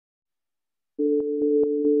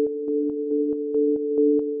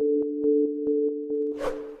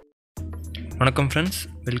வணக்கம் friends,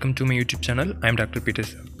 welcome to my YouTube channel. I am doctor Peter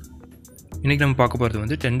sir. இன்றைக்கி நம்ம பார்க்க போகிறது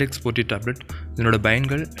வந்து டென்டெக்ஸ் போட்டி டேப்லெட். இதனோட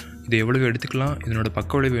பயன்கள், இது எவ்வளவு எடுத்துக்கலாம், இதனோட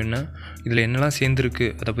பக்க விளைவு என்ன, இதில் என்னெல்லாம் சேர்ந்துருக்கு,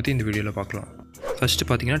 அதை பற்றி இந்த வீடியோவில் பார்க்கலாம். ஃபஸ்ட்டு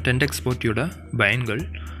பார்த்திங்கன்னா டென்டெக்ஸ் போட்டியோட பயன்கள்.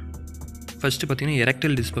 ஃபஸ்ட்டு பார்த்திங்கன்னா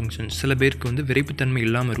எரெக்டல் டிஸ்ஃபங்க்ஷன். சில பேருக்கு வந்து விரைப்புத்தன்மை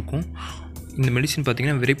இல்லாமல் இருக்கும். இந்த மெடிசின்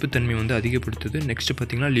பார்த்திங்கன்னா விரைப்புத்தன்மை வந்து அதிகப்படுத்துது. நெக்ஸ்ட்டு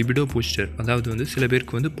பார்த்திங்கன்னா லிபிடோ பூஸ்டர், அதாவது வந்து சில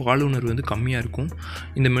பேருக்கு வந்து பாலுணர்வு வந்து கம்மியாக இருக்கும்.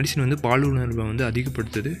 இந்த மெடிசின் வந்து பாலுணர்வை வந்து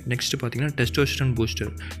அதிகப்படுத்துது. நெக்ஸ்ட்டு பார்த்திங்கன்னா டெஸ்டோஸ்டரோன்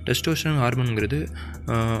பூஸ்டர். டெஸ்டோஸ்டரோன் ஹார்மோனுங்கிறது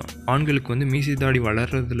ஆண்களுக்கு வந்து மீசிதாடி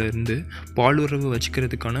வளர்கிறதுலேருந்து பாலுறவு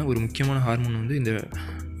வச்சுக்கிறதுக்கான ஒரு முக்கியமான ஹார்மோன் வந்து இந்த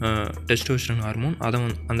டெஸ்டோஸ்டரோன் ஹார்மோன்.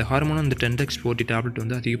 அந்த ஹார்மோனை அந்த டென்டெக்ஸ் போட்டி டேப்லெட்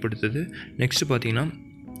வந்து அதிகப்படுத்துது. நெக்ஸ்ட்டு பார்த்திங்கன்னா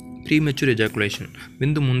ப்ரீமெச்சூர் எஜாக்குலேஷன்,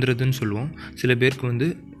 விந்து முந்துறதுன்னு சொல்லுவோம். சில பேருக்கு வந்து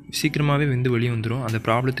சீக்கிரமாகவே விந்து வெளியே வந்துடும். அந்த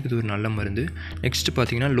ப்ராப்ளத்துக்கு இது ஒரு நல்ல மருந்து. நெக்ஸ்ட்டு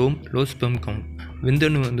பார்த்திங்கன்னா லோ ஸ்பெர்ம் கவுண்ட்,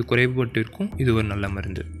 விந்தணு வந்து குறைபட்டு இருக்கும். இது ஒரு நல்ல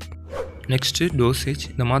மருந்து. Next dosage.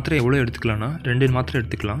 இந்த மாத்திரை எவ்வளோ எடுத்துக்கலாம்னா 2 மாத்திரை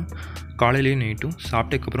எடுத்துக்கலாம். காலையிலேயும் நைட்டும்.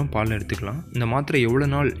 சாப்பிட்டதுக்கப்புறம் பாலில் எடுத்துக்கலாம். இந்த மாத்திரை எவ்வளோ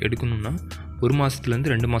நாள் எடுக்கணும்னா 1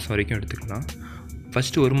 மாதத்துலேருந்து 2 மாதம் வரைக்கும் எடுத்துக்கலாம்.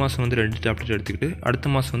 ஃபஸ்ட்டு 1 மாதம் வந்து 2 டேப்லெட் எடுத்துக்கிட்டு அடுத்த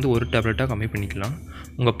மாதம் வந்து 1 டேப்லெட்டாக கம்மி பண்ணிக்கலாம்.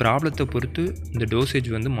 உங்கள் ப்ராப்ளத்தை பொறுத்து இந்த டோசேஜ்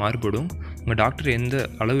வந்து மாறுபடும். உங்கள் டாக்டர் எந்த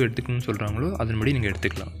அளவு எடுத்துக்கணும்னு சொல்கிறாங்களோ அதன்படி நீங்கள்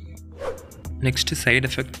எடுத்துக்கலாம். நெக்ஸ்ட்டு சைடு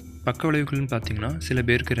எஃபெக்ட், பக்க விளைவுகள்னு பார்த்தீங்கன்னா சில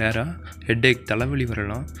பேருக்கு ரேராக ஹெட்டேக், தலைவலி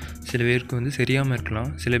வரலாம். சில பேருக்கு வந்து சரியாமல்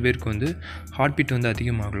இருக்கலாம். சில பேருக்கு வந்து ஹார்ட் பீட் வந்து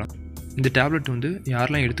அதிகமாகலாம். இந்த டேப்லெட் வந்து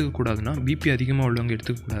யாரெல்லாம் எடுத்துக்கக்கூடாதுன்னா பிபி அதிகமாக உள்ளவங்க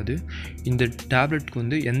எடுத்துக்கக்கூடாது. இந்த டேப்லெட்க்கு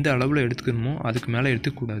வந்து எந்த அளவில் எடுத்துக்கணுமோ அதுக்கு மேலே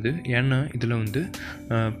எடுத்துக்கக்கூடாது. ஏன்னா இதில் வந்து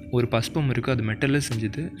ஒரு பஸ்பம் இருக்குது, அது மெட்டலில்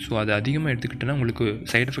செஞ்சுது. ஸோ அது அதிகமாக எடுத்துக்கிட்டோன்னா உங்களுக்கு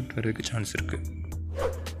சைடு எஃபெக்ட் வர்றதுக்கு சான்ஸ் இருக்குது.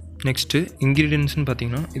 நெக்ஸ்ட்டு இன்க்ரீடியன்ட்ஸ்னு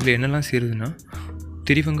பார்த்திங்கன்னா இதில் என்னெல்லாம் சேருதுன்னா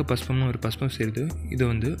திரிவங்க பஸ்பம்னு ஒரு பஸ்பம் சேருது. இது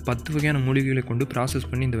வந்து 10 வகையான மூலிகைகளை கொண்டு ப்ராசஸ்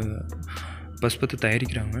பண்ணி இந்த பஸ்பத்தை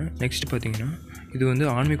தயாரிக்கிறாங்க. நெக்ஸ்ட்டு பார்த்திங்கன்னா இது வந்து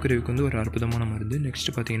ஆண்மைக்குறைவுக்கு வந்து ஒரு அற்புதமான மருந்து.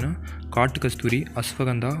 நெக்ஸ்ட்டு பார்த்திங்கன்னா காட்டு கஸ்தூரி,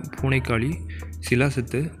 அஸ்வகந்தா, பூனைக்காளி,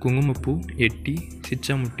 சிலாசத்து, குங்குமப்பூ, எட்டி,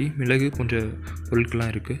 சிச்சாமுட்டி, மிளகு போன்ற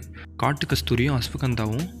பொருட்கள்லாம் இருக்குது. காட்டு கஸ்தூரியும்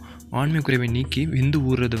அஸ்வகந்தாவும் ஆண்மைக்குறைவை நீக்கி விந்து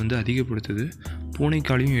ஊறுறதை வந்து அதிகப்படுத்துது.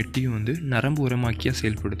 பூனைக்காளியும் எட்டியும் வந்து நரம்பு உரமாக்கியாக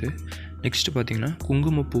செயல்படுது. நெக்ஸ்ட்டு பார்த்திங்கன்னா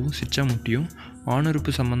குங்குமப்பூவும் சிச்சாமுட்டியும்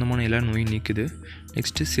ஆணுறுப்பு சம்பந்தமான எல்லா நோயும் நீக்குது.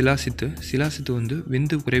 நெக்ஸ்ட்டு சிலாசித்து வந்து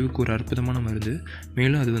விந்து குறைவுக்கு ஒரு அற்புதமான மருந்து.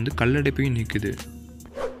 மேலும் அது வந்து கல்லடைப்பையும் நீக்குது.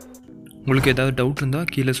 உங்களுக்கு ஏதாவது டவுட் இருந்தால்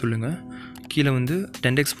கீழே சொல்லுங்கள். கீழே வந்து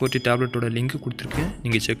டென்டெக்ஸ் போட்டி டேப்லெட்டோட லிங்க் கொடுத்துருக்கேன்.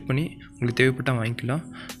 நீங்கள் செக் பண்ணி உங்களுக்கு தேவைப்பட்டால் வாங்கிக்கலாம்.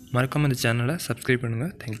 மறக்காமல் இந்த சேனலை சப்ஸ்கிரைப்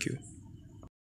பண்ணுங்கள். தேங்க்யூ.